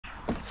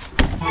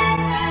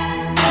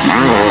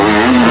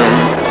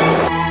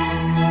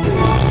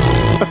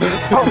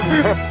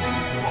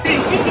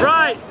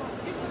Right,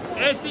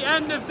 it's the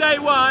end of day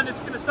one. It's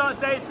going to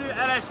start day two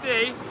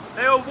LSD.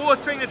 They were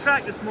watering the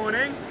track this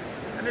morning,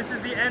 and this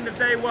is the end of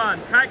day one.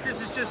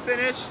 Practice is just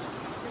finished.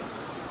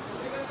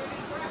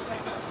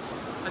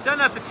 I don't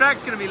know if the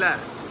track's going to be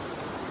left.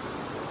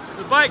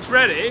 The bike's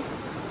ready.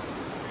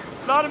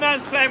 Lada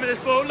man's playing with this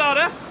ball.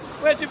 Lada,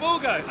 where'd your ball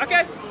go?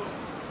 Okay,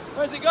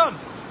 where's it gone?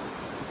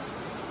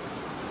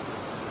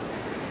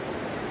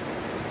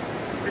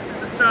 This is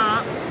the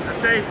start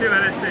of day two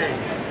LSD.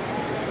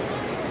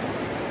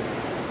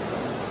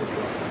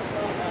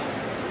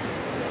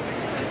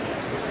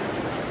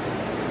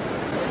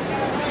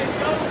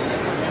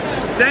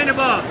 Dana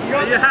Bob,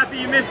 are you happy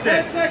you missed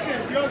it? 10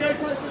 seconds, you're going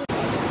to...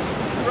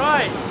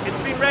 Right, it's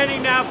been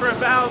raining now for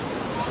about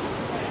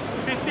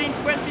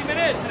 15-20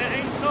 minutes and it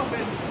ain't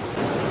stopping.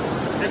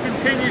 It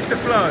continues to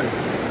flow.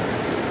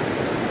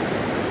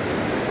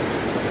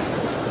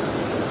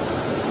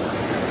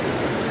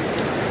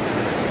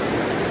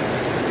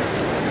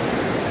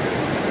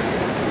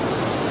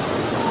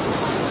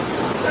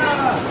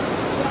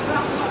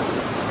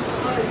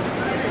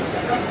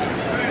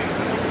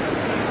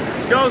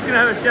 Joel's gonna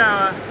have a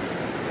shower.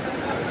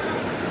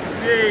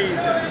 Jeez.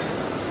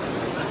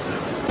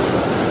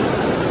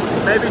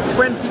 Maybe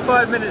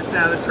 25 minutes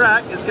now, the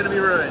track is going to be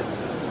ruined.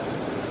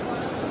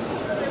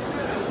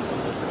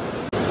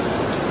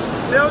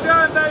 Still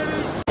going,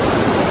 baby!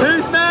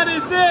 Whose man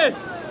is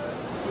this?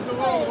 It's a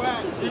little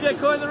wet. You get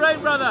caught in the rain,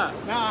 brother?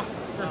 Nah.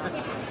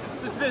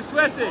 Just a bit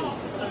sweaty?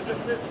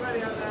 Just a bit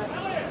sweaty out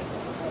there.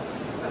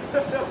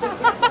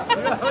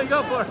 What do you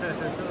got for it?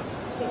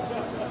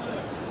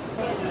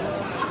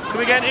 Can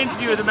we get an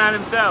interview with the man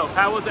himself?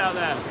 How was it out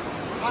there?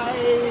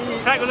 The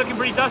track was looking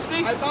pretty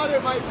dusty? I thought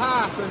it might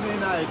pass, and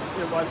then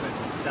it wasn't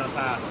gonna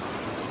pass.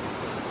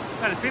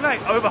 Man, it's been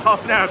like over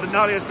half an hour of the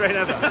gnarliest rain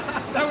ever.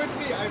 That was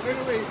me. I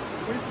literally,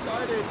 we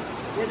started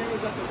when it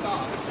was at the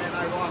top, and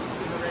I walked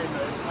in the rain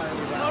the entire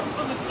way down.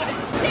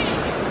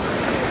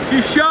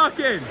 She's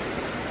sharking!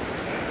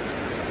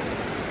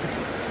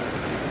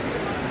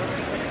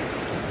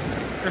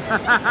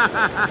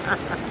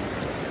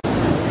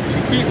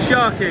 She keeps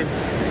sharking.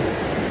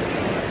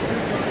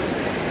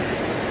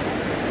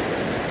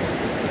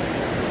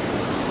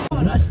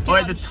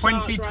 Alright, the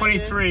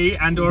 2023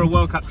 Andorra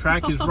World Cup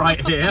track is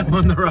right here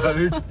on the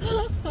road.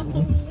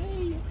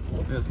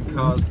 There's some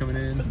cars coming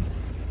in.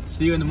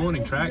 See you in the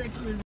morning, track.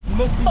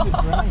 Well,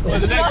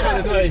 the next one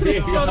is right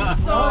here. Oh my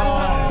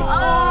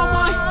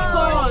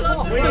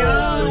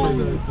god!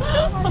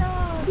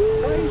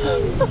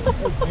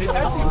 It's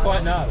actually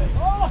quite gnarly.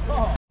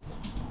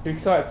 You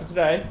excited for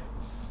today?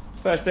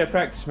 First day of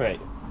practice, mate.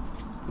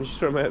 Let's just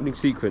start my opening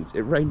sequence.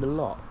 It rained a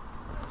lot.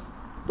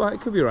 But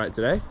it could be alright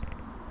today.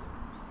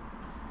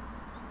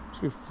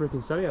 It's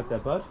freaking sunny out there,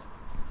 bud.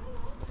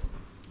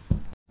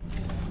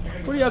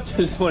 What are you up to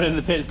this morning in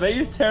the pits, mate?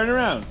 You're just tearing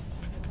around.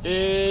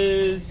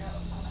 Is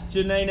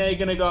Janene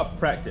gonna go up for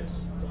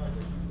practice?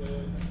 Look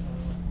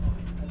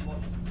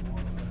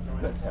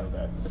at that tail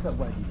there. Look at that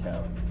waggy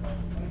tail.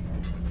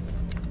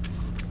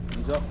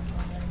 He's off.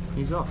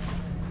 He's off.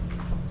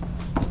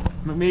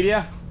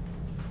 McMedia?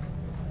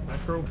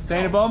 Mackerel.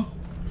 Dana Bomb?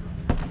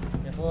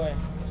 Yeah, boy.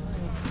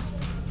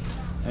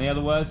 Any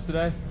other words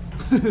today?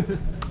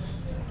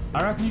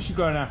 I reckon you should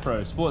grow an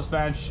afro. Sports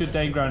fans, should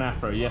Dane grow an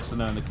afro? Yes or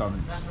no in the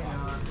comments.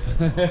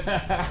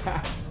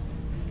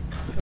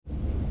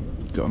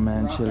 Got a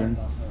man chilling.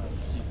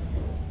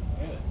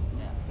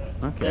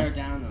 Okay. They're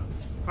down though.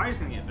 Probably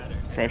gonna get better.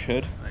 Fresh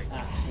hood.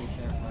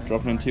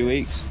 Dropping in 2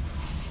 weeks.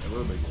 It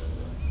will be good.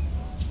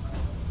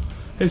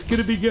 It's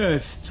gonna be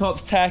good.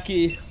 Top's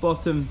tacky,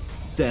 bottom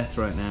death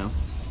right now.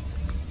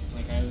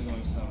 Like I was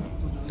going somewhere.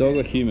 Dog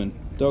or human?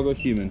 Dog or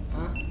human?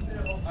 Huh?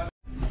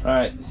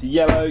 Alright, it's a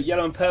yellow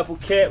and purple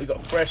kit. We've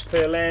got fresh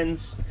clear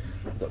lens.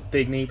 We've got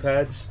big knee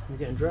pads. We're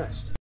getting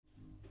dressed.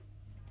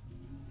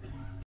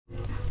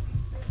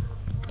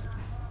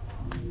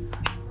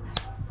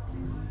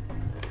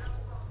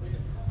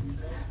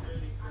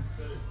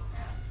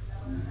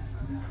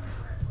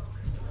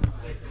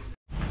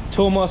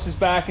 Tormos is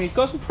back and he's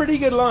got some pretty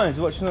good lines.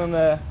 Watching on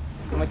the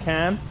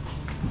cam.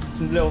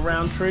 Some little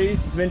round trees,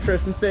 some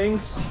interesting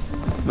things.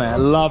 Man, I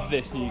love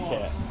this new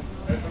kit.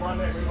 That's the one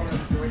that we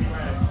wanted to do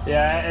anyway.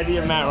 Yeah, Eddie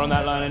and Matt are on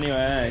that line anyway,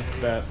 eh?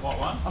 But What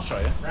one? I'll show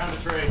you. Round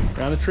the tree.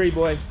 Round the tree,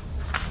 boy.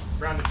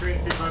 Round the tree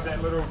and see like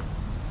that little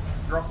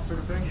drop sort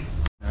of thing.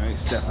 Alright,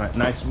 step right.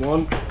 Nice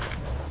one.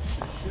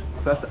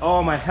 First,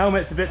 oh, my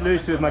helmet's a bit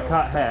loose with my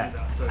cut hair.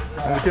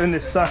 I'm doing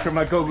this sucker and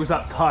my goggles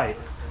up tight.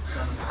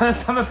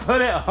 First time I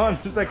put it on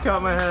since I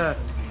cut my hair.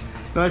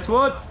 Nice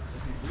one.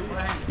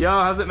 Yo,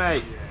 how's it,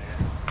 mate?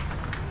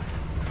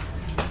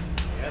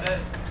 Get it?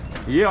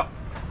 Yep.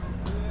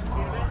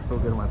 Feel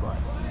good on my bike.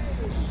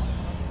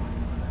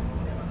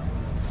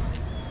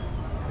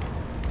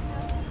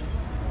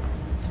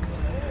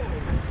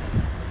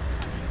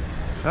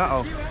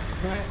 Uh-oh.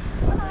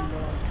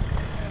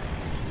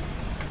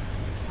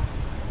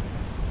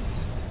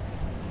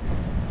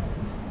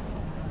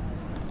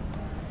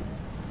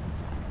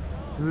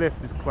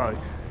 lift is close.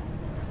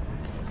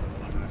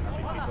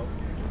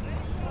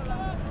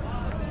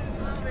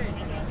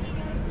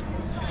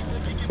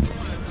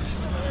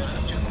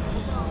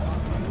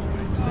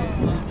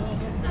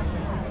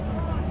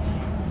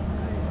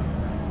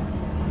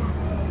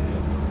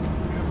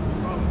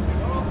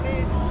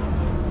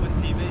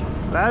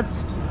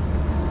 Lads?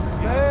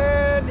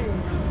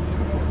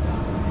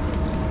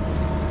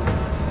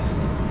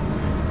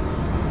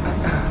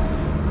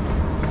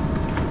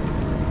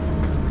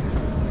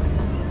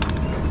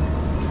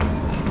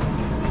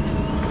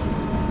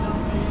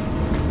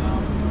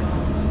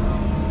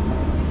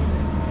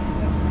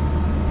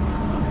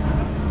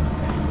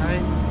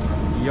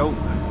 Yo.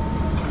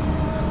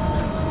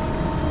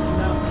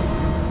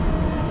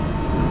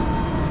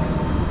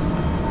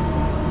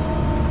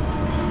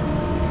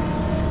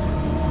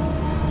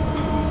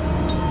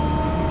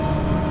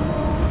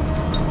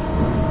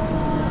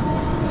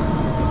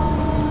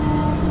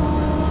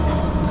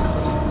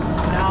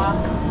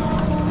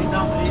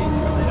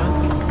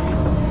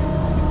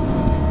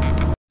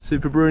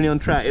 Super Bruni on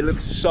track. It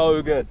looks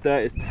so good.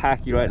 Dirt is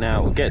tacky right now.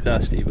 It'll get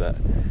dusty, but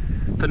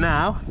for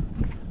now,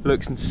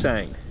 looks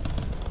insane.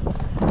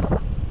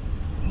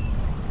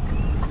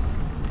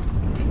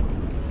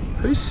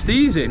 Who's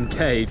steezing,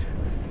 Cade?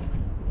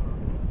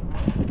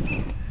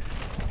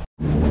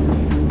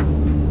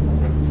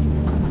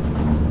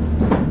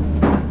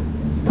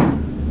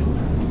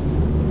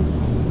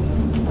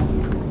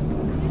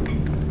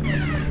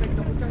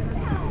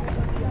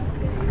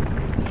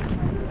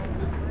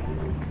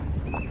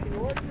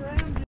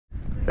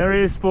 There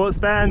he is, sports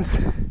fans.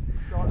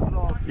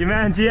 Your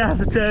man G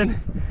Atherton,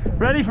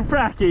 ready for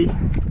pracky.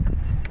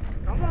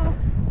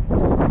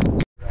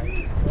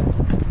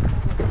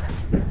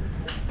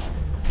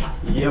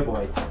 Yeah,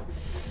 boy.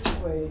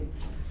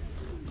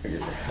 Look at the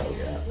hell,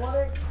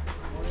 yeah.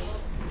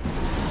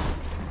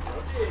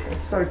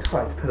 It's so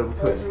tight, pedal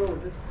twist.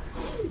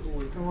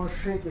 Come on,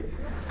 shake it.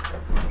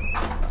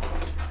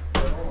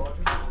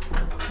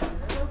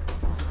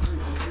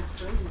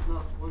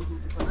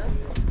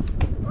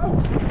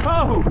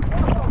 Oh!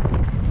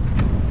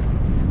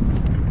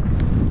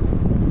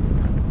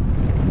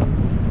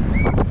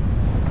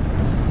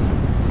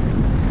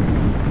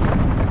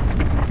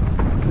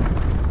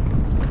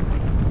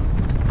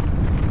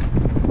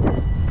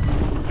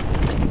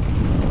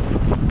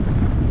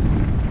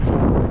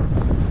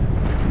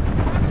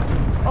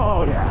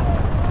 Oh yeah.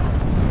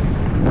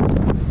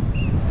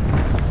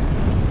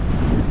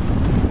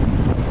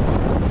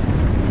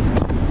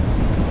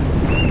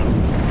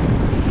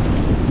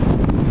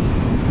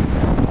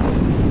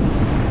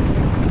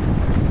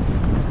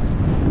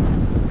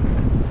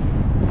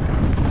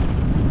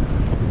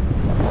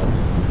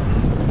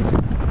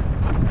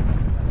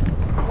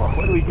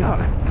 What do we got?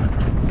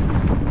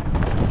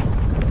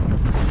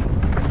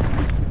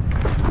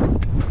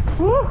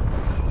 Woo!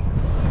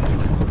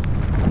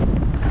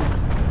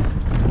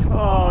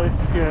 Oh, this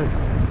is good.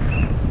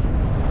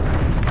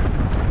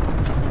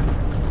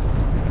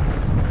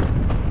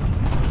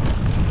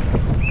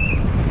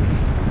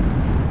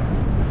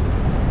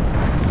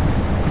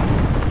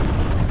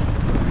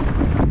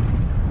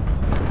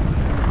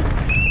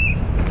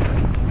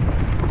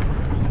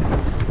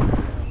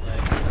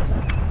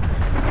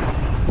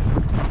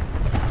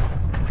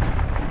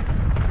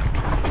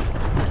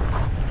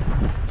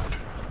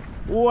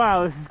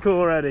 Wow, this is cool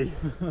already.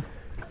 My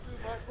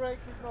brake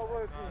is not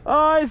working.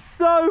 Oh, it's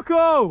so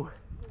cool!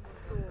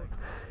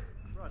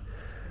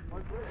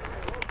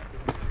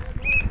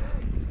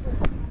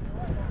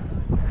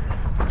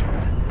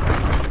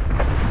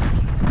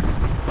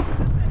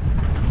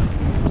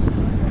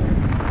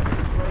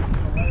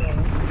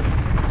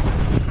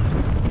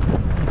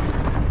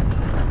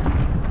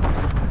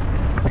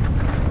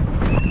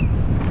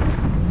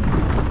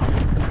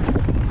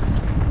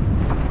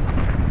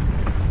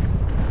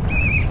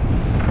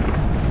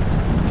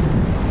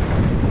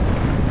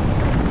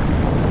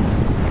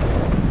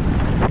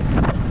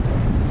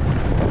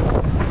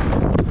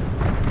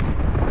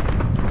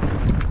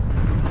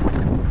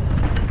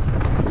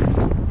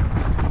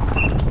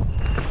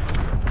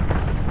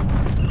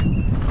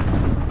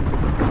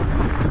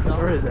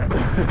 Where is it?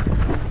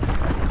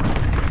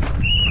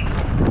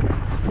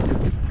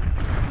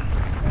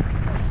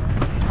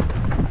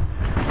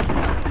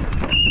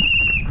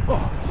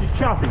 Oh, she's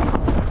choppy.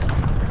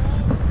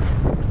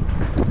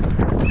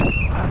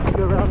 I have to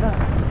go around that.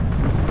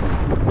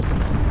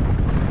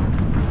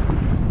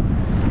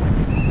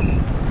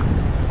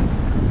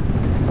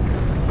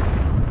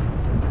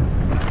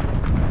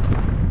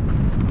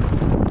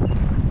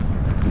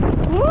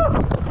 Woo!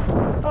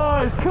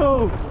 Oh, it's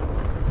cool.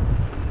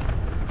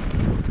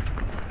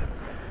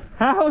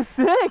 How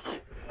sick!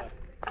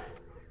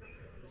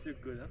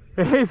 Good, huh?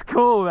 It is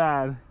cool,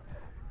 man.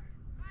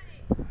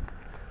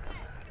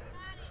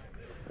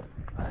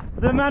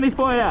 The money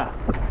for ya.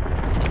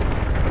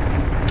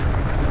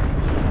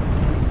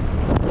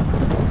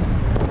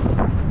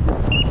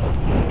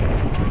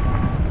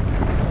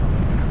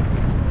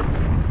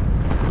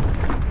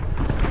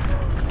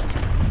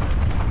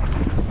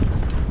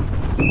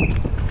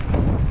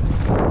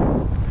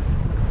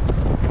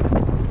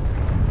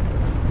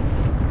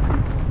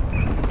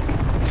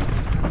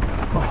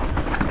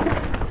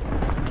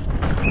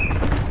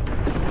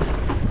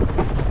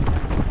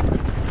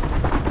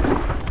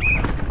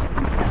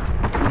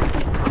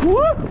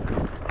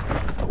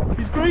 Woo!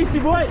 He's greasy,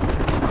 boy.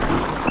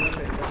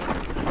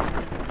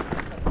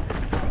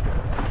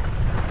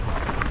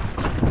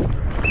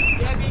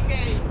 Yeah,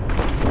 BK.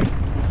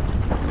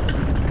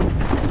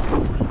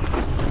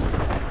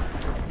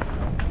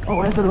 Oh,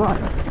 where's the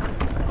light?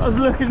 I was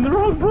looking in the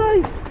wrong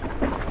place.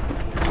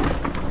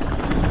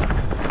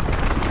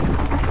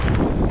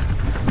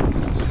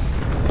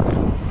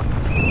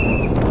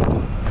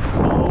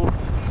 Oh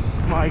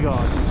my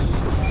God.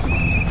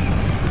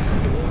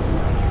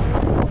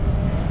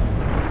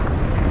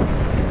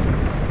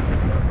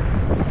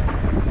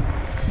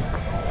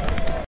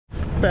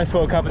 Best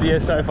World Cup of the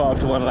year so far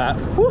after one lap.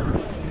 Woo.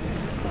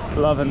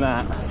 Loving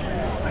that.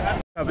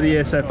 Cup of the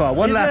year so far.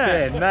 One lap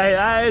in. Mate,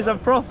 that is a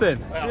frothing.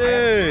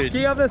 Dude.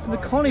 Get up there some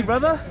Connie,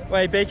 brother.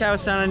 Wait, BK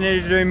was saying I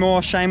needed to do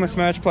more shameless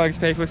merch plugs,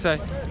 people, so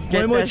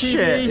get More that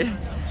TV. shit.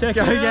 Check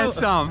Go it out. get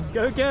some.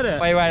 Go get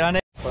it. Wait, I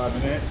need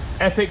 5 minutes.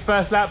 Epic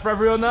first lap for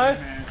everyone though.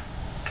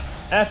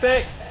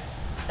 Epic.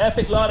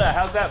 Epic Lada.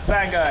 How's that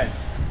fan going?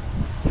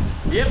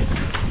 Yep.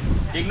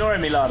 You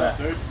ignoring me, Lada?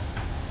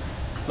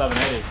 Loving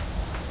it.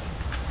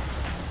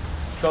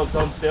 Dogs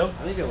on still.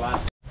 I think it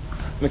lasts.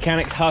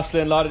 Mechanics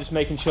hustling, Lada just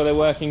making sure they're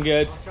working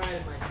good.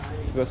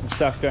 We've got some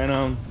stuff going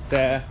on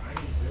there.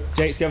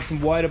 Jake's going for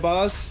some wider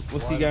bars.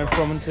 What's he going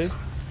from and to?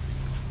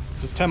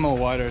 Just 10 more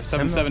wider,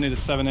 770 to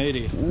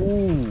 780.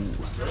 Ooh.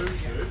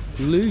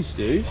 Loose,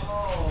 dude.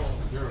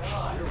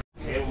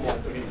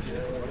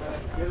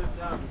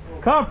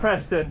 Come on,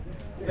 Preston.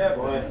 Yeah,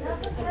 boy.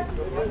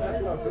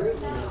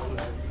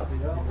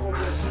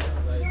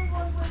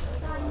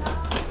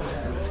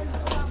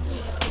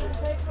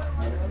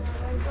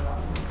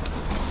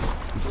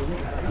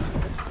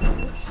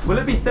 Will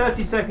it be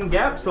 30-second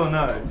gaps or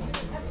no?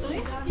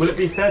 Sorry? Will it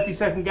be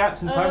 30-second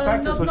gaps in time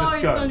practice or no, just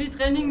it's go? only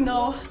training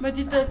now, but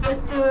at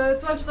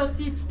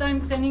 12:30 it's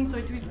time training, so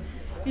it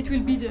will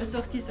be the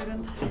 30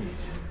 seconds.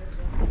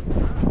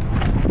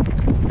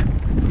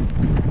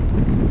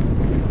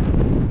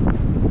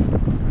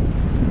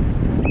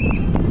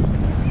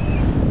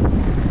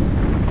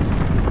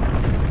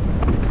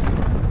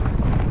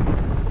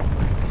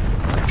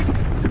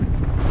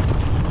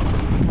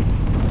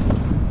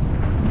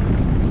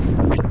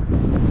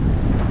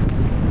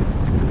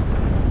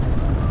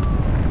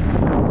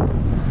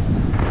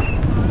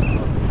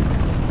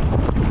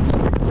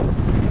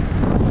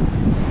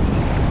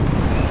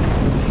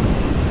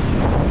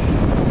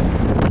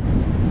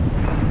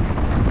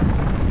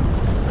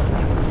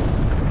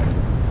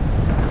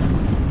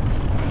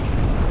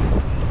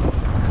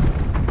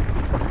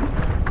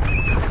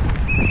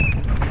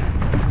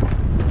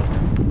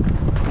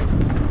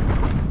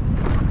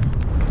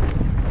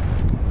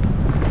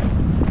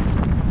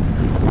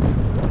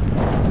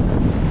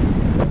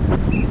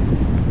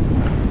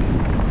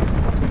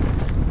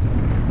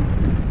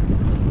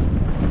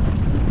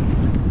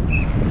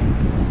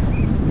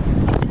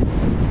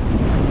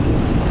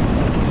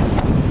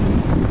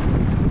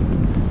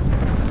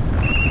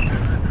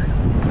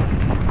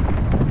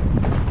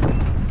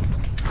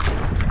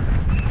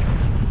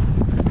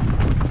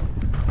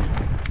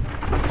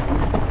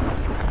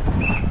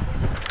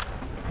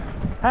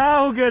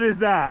 How good is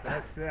that?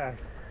 That's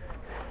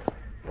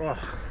oh,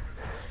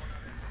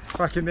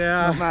 fucking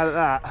Not mad at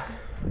that.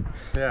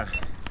 yeah.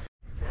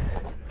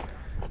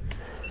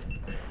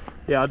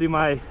 Yeah, I'll do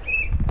my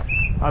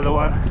other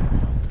one.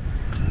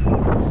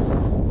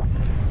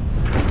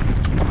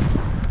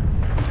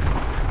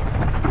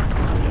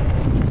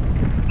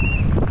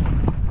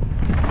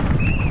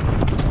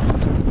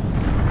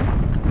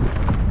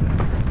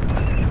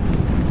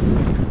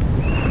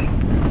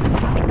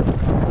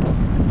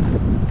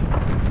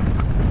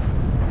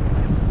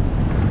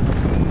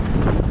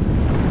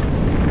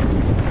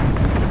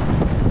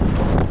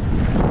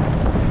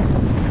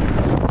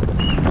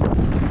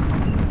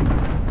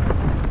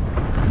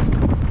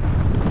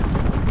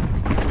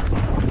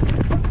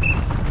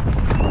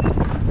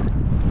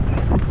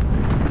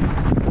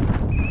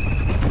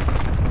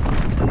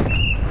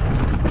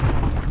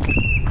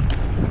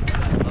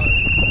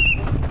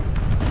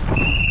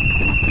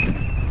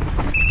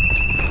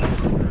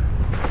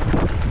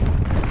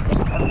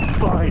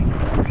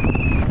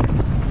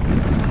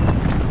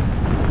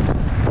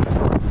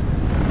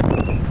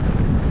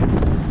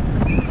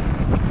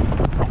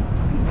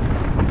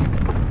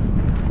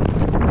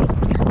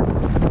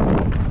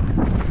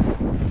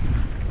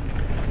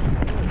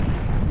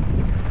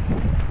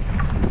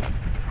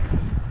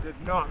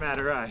 Not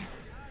matter, right?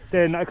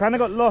 Then I kind of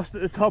got lost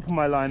at the top of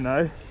my line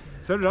though.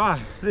 So did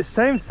I. But it's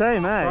same,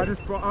 eh? I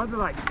was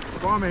like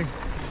bombing,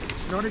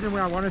 not even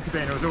where I wanted to be,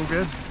 and it was all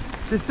good.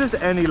 It's just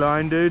any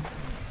line, dude.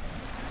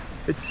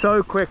 It's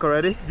so quick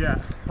already.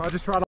 Yeah, I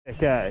just tried.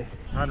 Okay.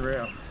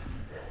 Unreal.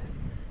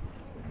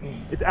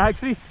 It's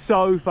actually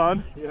so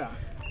fun. Yeah.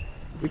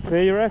 We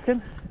clear, you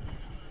reckon?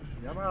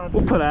 Yeah, man.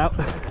 We'll pull out.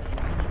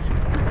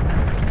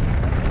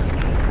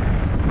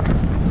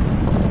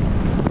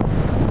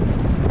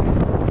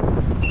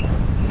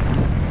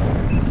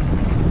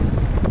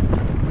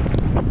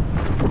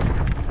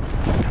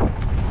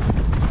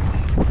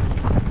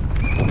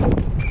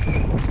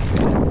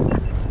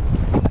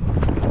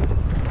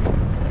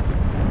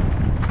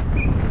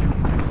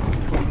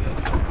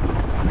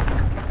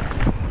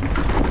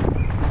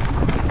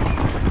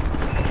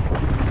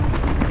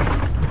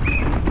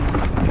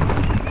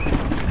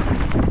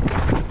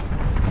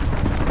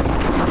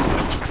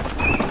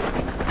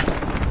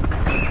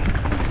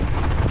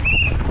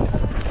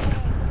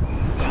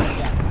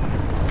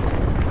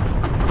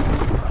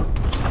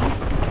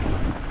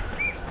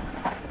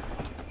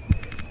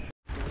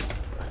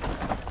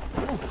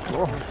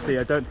 See,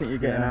 I don't think you're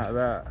getting out of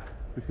that.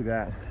 Look at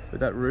that.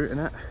 With that root in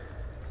it.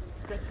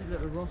 Sketchy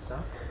little rock,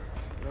 that.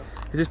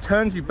 It just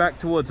turns you back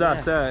towards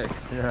us, eh?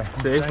 Yeah.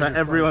 See, like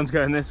everyone's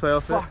going this way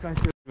off it. Fuck, I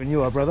feel. When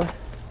you are, brother.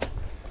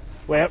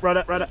 Way up, right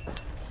up, right up.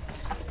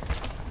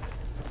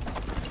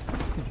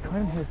 You can't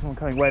even hear someone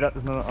coming. Wait up,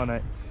 there's none on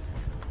it.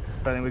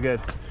 I think we're good.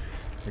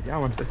 We're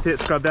going. Let's see it,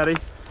 Scrub Daddy.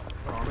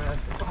 Oh, man.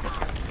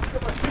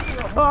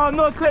 Oh, I'm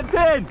not clipped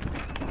in!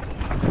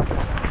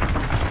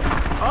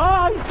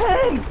 Oh, he's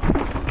pinned!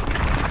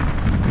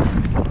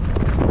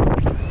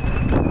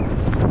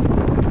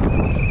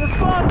 The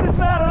fastest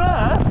man on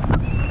earth!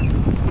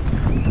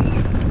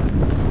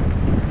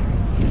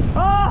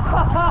 Oh!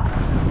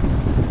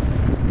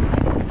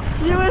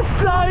 You were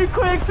so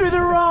quick through the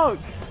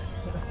rocks!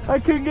 I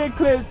couldn't get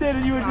clipped in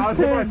and you were I just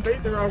was in my pinned.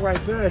 feet the wrong way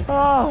too.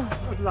 Oh!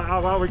 I was like,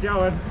 oh, well, we're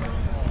going.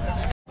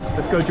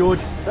 Let's go, George.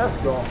 Let's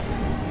go.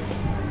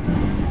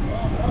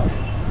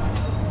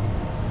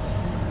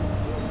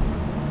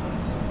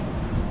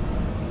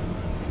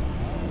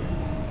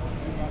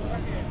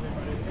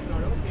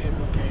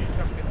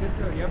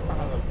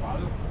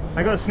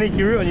 I got a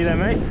sneaky route on you there,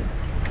 mate.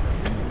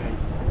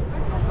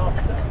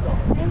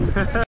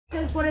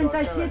 El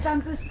 47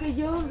 antes que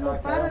yo, lo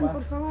paran,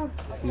 por favor.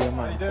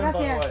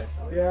 Gracias.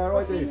 Yeah,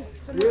 right, Sí, dude.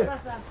 se me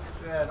pasa.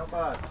 Yeah, not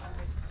bad.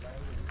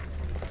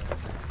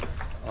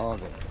 Oh,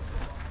 good.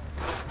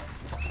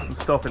 I'm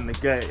stopping the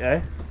gate,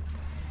 eh?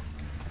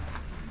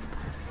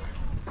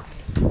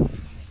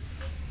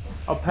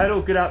 I'll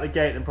pedal good out the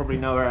gate and probably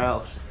nowhere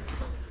else.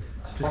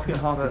 It's just fucking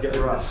hard to get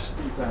right.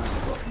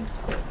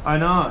 I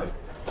know.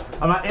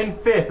 I'm like in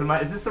fifth. I'm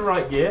like, is this the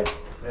right gear?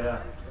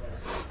 Yeah.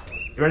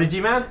 You ready,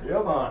 G-Man?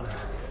 Yeah, man.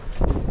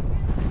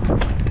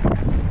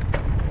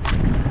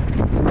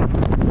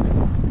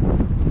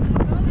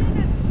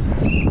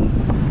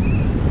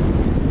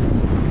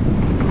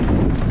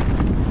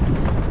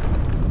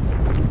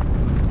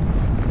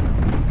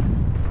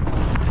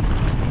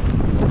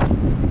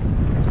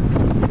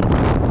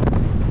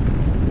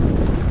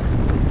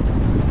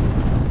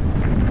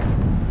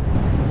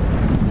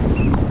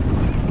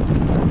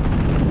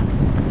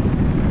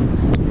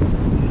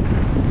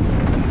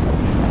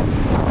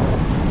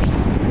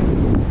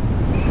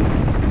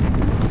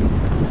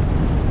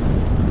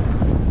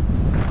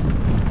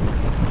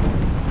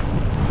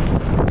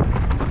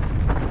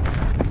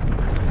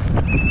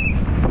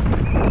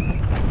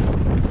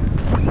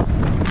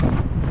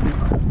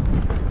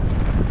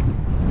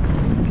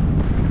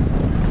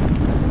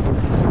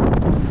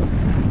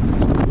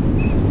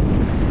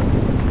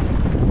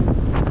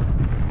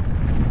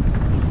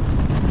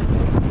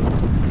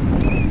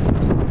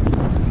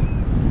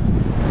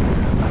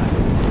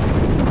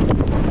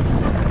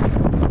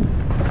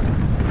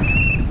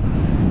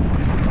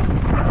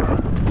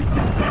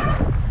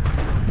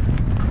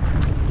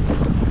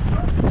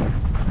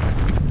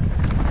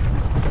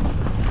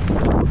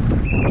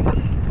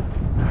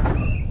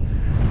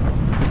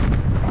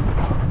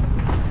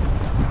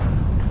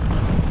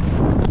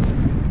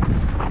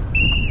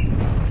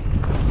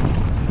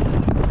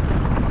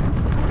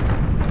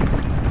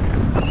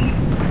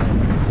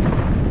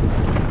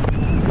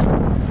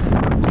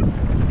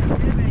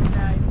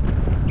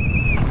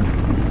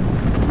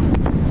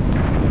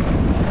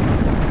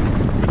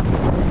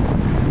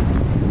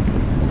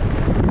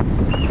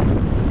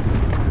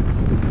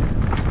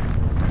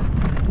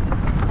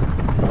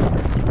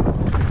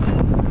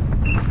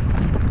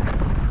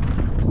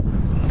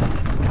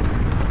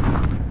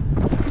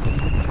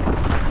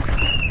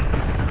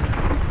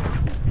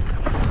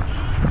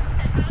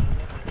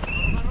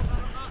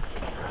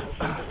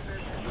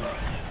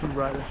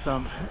 Right the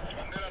stump.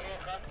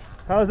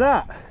 How was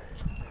that?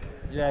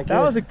 Yeah, good. That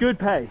was a good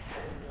pace.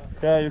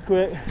 Yeah, you're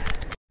quick.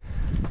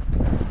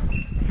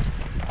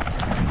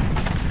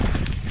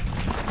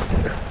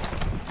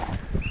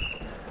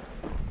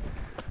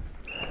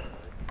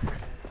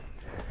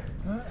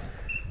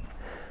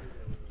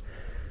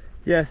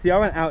 Yeah, see, I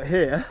went out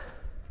here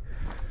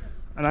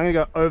and I'm gonna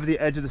go over the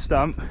edge of the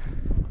stump.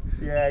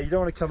 Yeah, you don't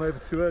want to come over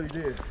too early, do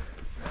you?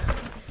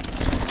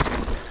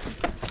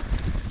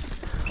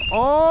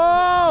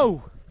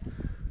 Oh!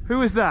 Who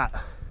was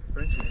that?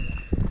 Frenchie.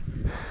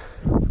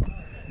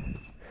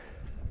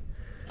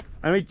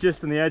 I mean,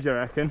 just on the edge, I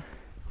reckon.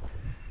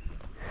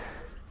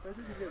 Where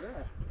did you get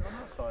there? On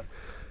that side.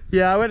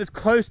 Yeah, I went as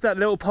close to that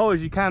little pole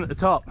as you can at the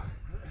top.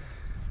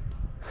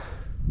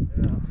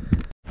 Yeah.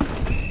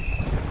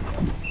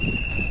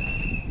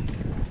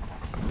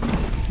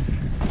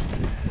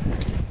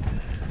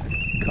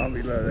 Can't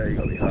be low there, you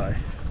gotta be high.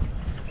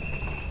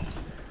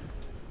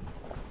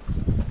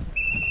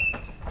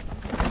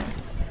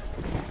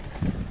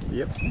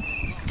 Yep. Do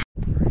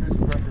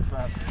some breakfast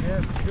laps.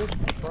 Yeah, good.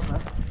 Fun,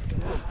 man.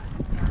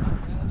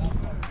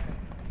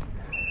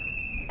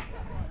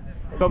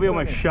 It's gotta be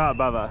almost shut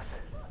above us.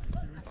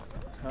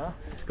 Huh?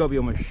 It's gotta be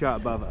almost shut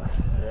above us.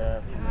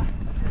 Yeah.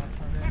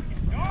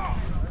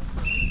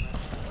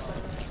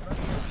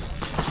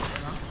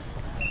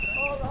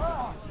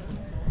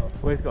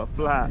 Always got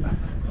flat.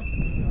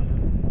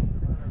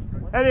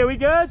 Eddie, are we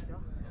good?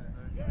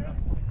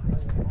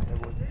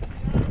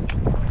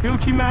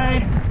 Gucci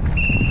May.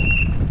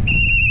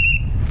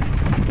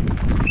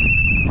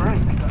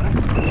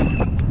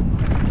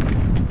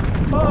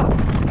 Oh.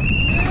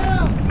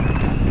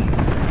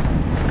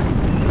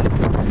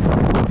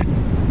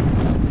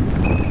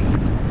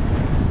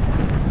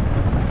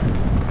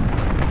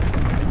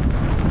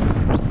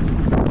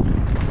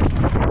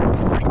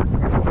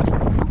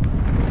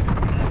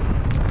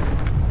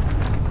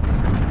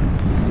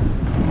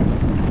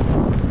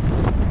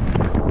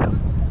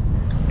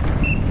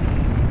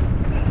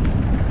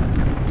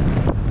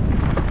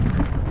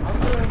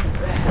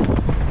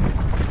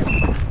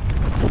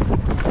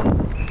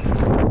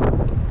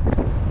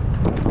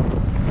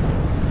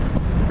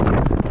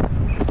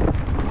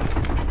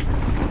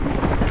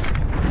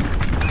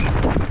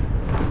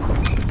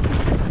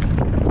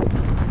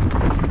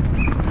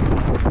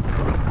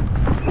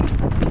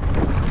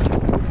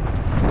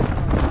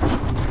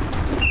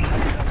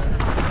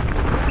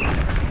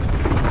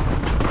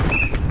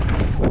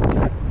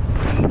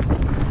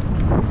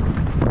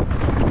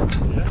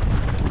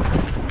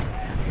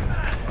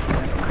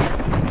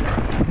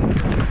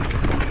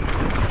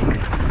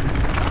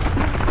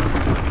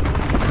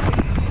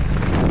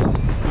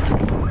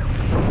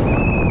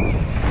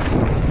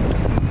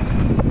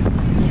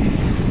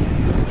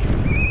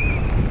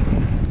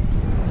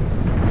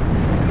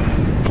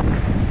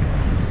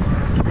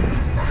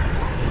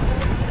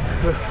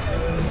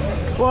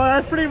 Well,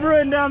 that's pretty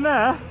ruined down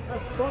there.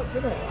 That's fucked,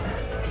 isn't it?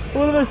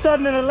 All of a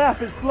sudden in a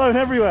lap it's blown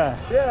everywhere.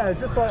 Yeah,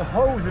 just like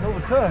holes in all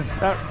the turns.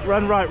 That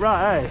run right,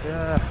 eh?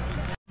 Yeah.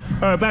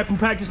 Alright, back from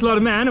practice, lot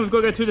of man, and we've got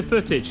to go through the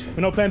footage.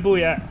 We're not playing ball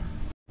yet.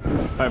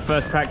 Alright,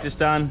 first practice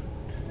done.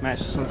 Match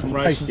just on some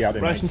rice, tasty out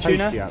there, rice and mate.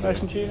 tuna. Tasty out there.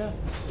 Rice and tuna.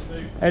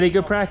 Eddie,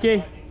 good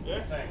pracky?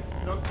 Yeah.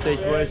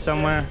 Takeaway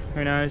somewhere,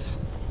 who knows?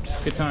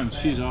 Good times,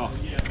 shoes off.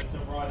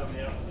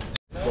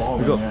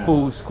 We've got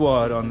full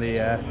squad on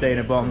the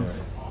Dana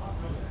bombs.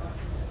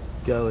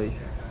 Goey.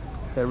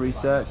 Their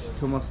research,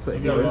 Thomas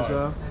putting it in as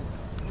well.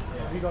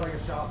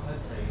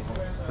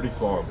 Pretty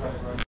far.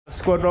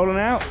 Squad rolling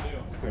out.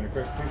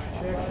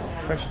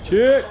 Pressure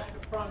check.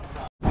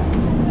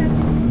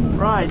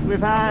 Right, we've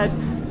had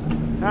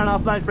an hour and a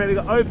half lunch break. We've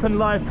got open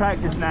live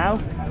practice now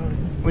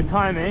with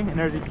timing, and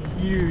there's a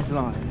huge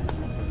line.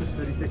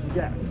 30-second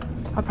gap.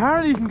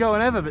 Apparently you can go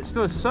whenever, but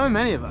still there's so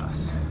many of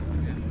us.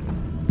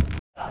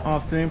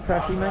 Afternoon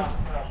pracky, mate.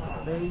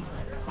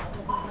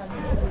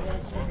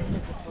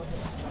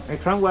 I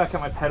try and work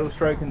out my pedal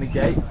stroke in the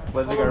gate,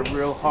 whether they go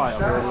real high or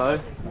real low.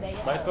 See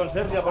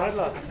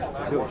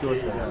what George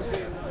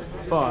says.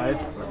 5.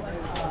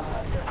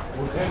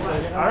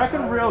 I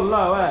reckon real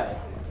low, eh?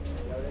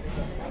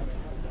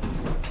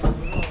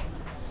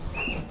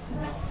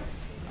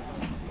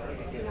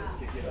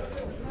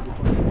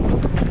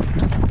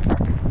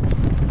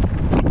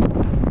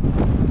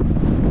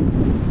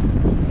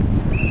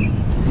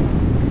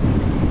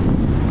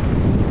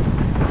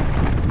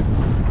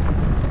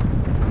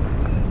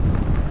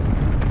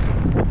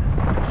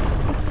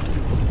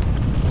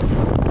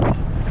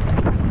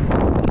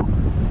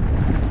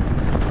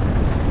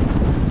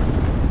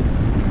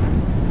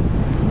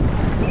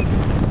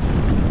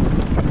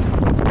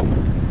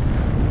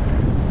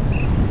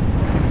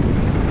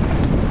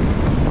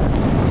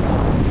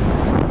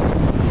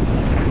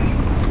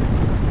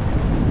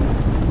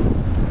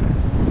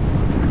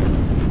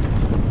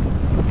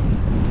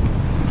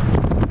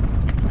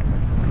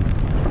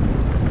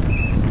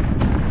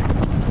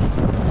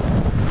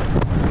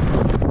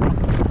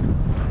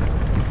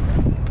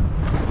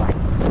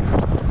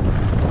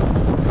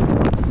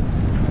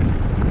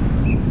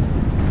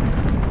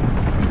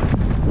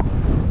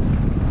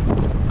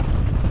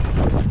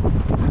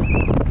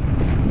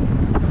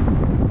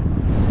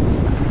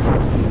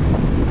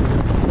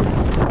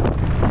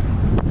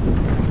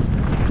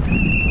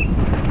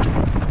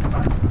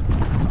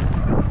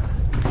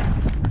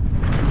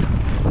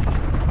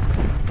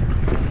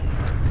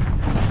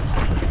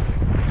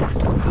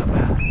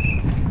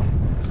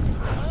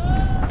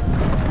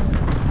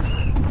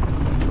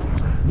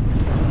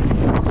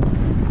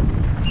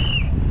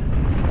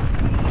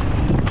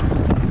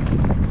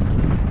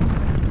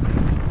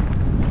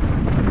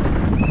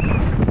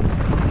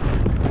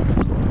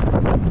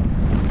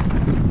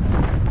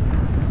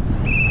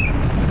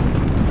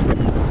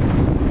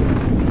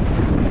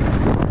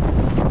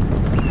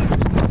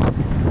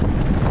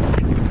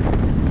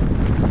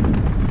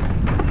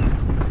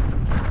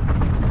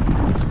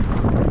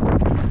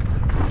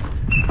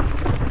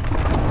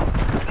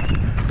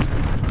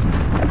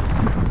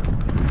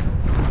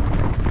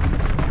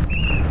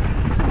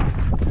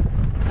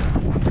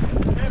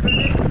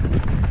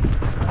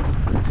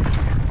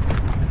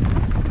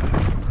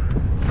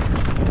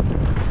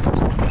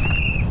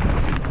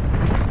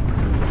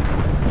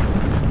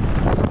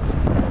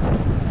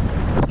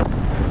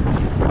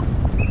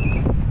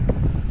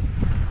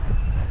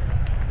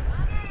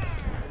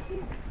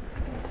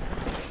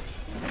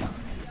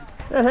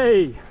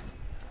 Hey!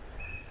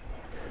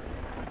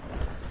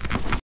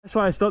 That's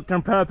why I stopped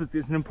on purpose,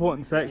 it's an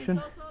important section.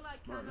 It's also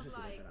like kind of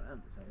like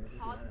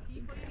hard to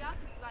see for you guys.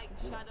 It's like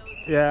shadows.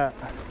 Yeah,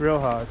 real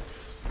hard.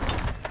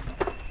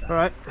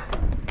 Alright.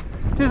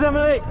 Cheers,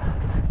 Emily!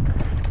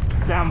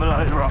 Down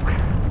below the rock.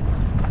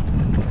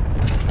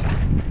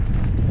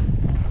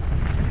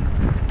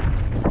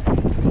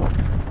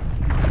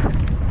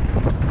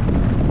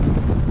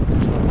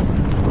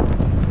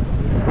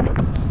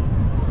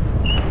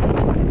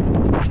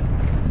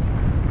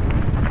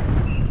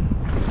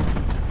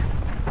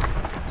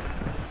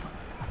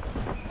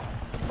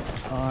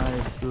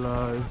 High,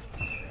 low.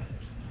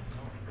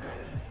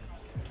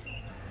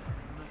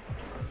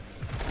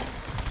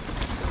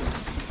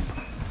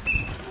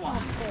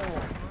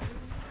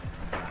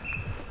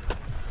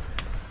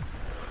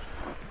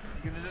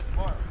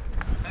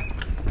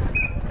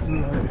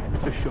 No,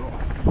 for sure.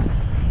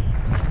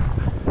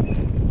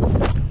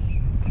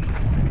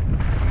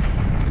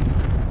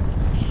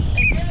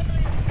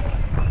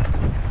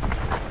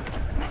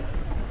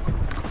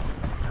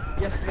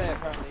 Yesterday,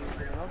 apparently, he was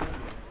doing another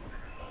one.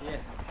 Yeah.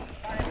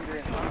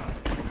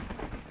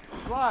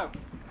 Wow.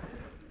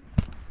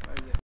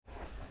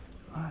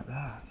 Like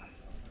that.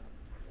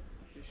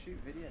 Just shoot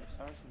video,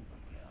 Saracens.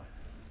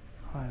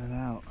 Hiding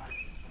out.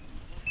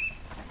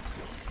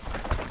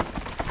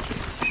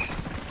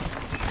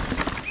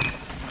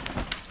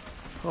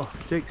 Oh,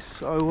 Jake's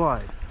so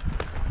wide.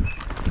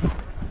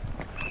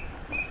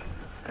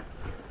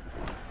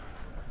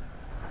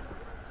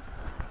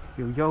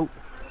 Yo, yo.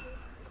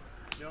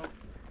 Yo.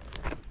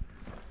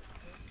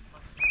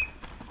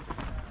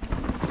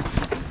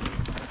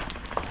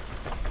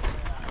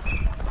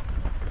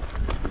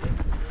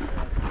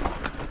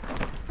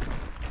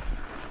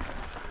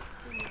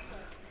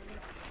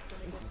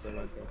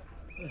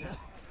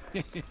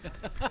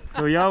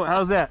 Yo, yo,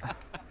 how's that?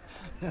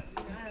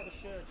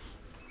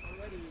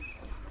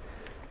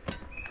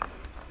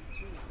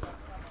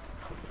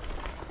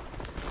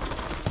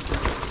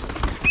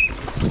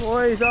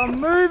 Boys, I'm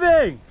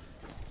moving!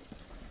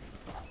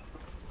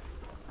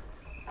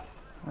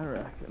 I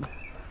reckon.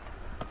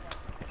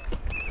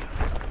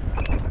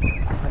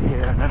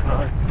 Here and then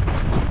low.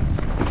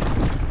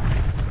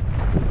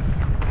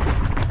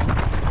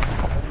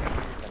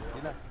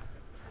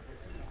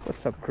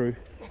 What's up, crew?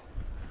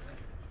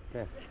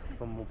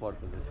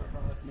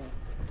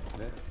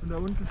 No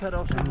one can head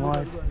off.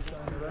 Wide.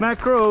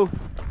 Macro!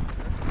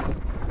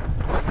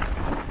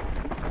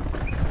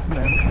 And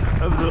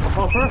then over the little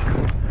hopper.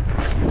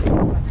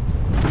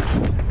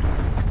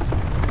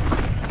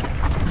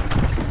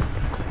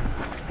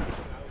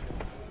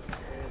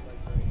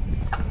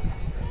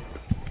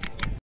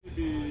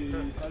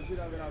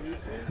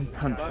 And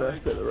punch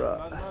first bit of the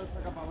rock.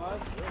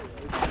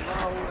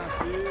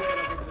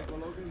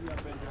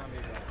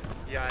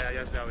 Ja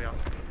es veo, ja.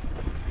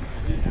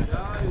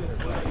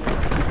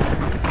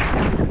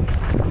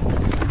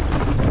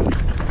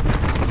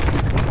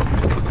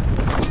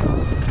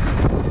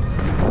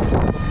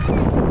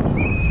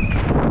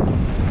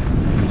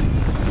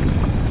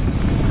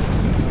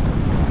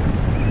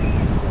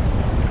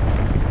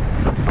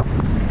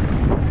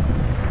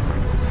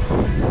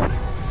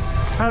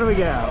 How do we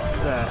get out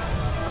there?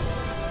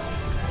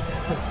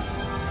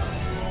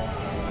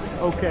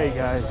 Okay,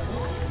 guys.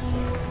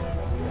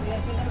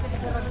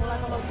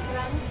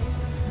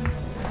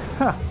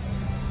 Huh.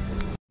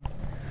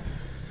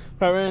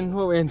 Right,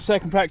 we're in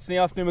second practice in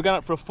the afternoon. We're going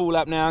up for a full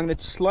lap now. I'm going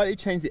to slightly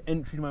change the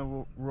entry to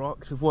my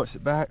rocks. I've watched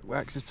it back.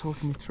 Wax is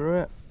talking me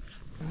through it.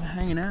 And we're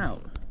hanging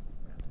out.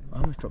 I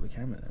almost dropped the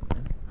camera there,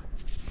 man.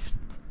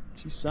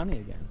 She's sunny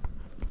again.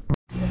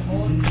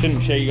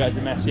 Shouldn't show you guys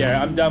the messy area.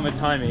 I'm done with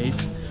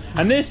timies.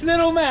 And this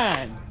little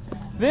man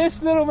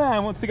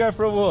wants to go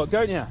for a walk,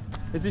 don't you?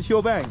 Is this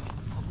your bank?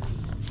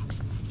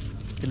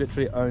 He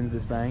literally owns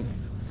this bank.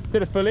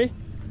 Did a fully,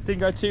 didn't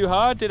go too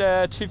hard, did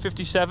a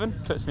 257,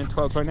 puts me in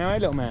 12 right now, eh,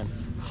 little man?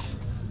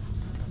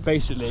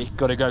 Basically,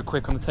 got to go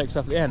quick on the take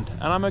stuff at the end,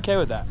 and I'm okay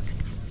with that.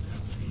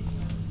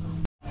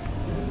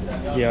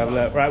 Yeah,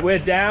 look, right, we're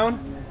down.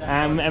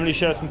 Emily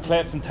showed us some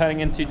clips and turning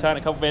in too tight in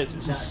a couple of bits.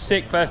 It's a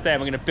sick first day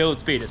and we're going to build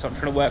speed. It's what I'm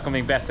trying to work on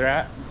being better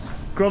at.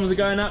 Groms are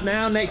going up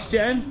now, next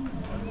gen.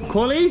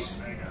 Qualies?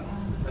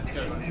 Let's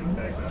go.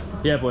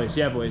 Yeah boys,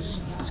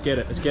 let's get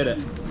it,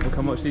 We'll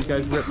come watch these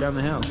guys rip down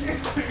the hill.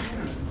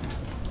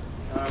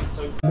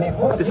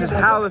 This is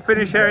how the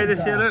finish area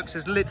this year looks.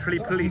 There's literally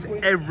police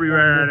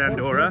everywhere in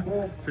Andorra,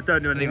 so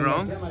don't do anything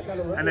wrong.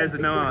 And there's the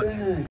no arch.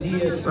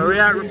 Where are we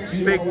at,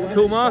 big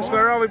Toolmas?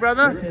 Where are we,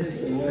 brother?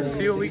 Let's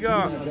see what we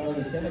got.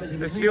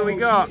 Let's see what we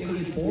got. Come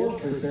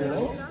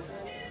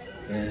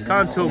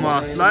on,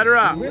 Toolmas, light her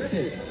up.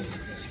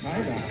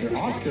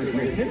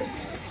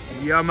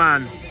 Yeah,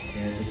 man.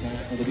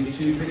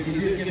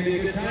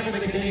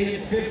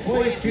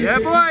 Yeah,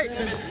 boy.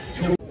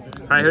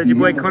 I heard your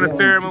boy Connor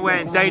Fearum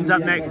away, and Dane's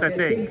up next, I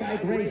think.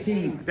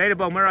 Dana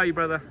Bomb, where are you,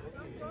 brother?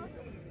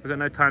 We've got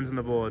no times on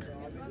the board.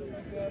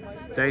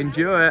 Dane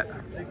Jewett.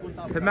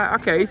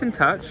 Okay, he's in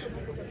touch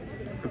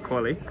for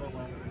quali.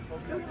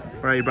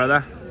 Where are you,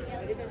 brother?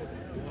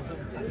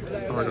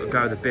 Oh, I've got to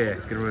go with the beer.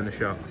 It's going to ruin the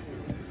shot.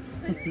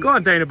 Go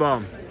on, Dana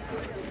Bomb.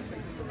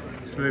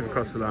 Smooth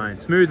across the line.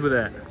 Smooth with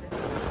it.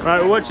 Right,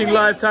 we're watching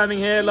live timing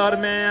here, Larder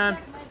Man.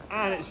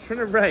 And it's trying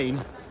to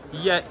rain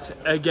yet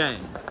again.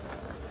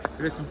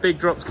 There's some big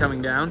drops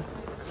coming down.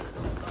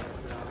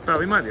 But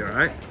we might be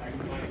alright.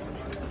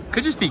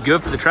 Could just be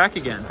good for the track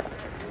again.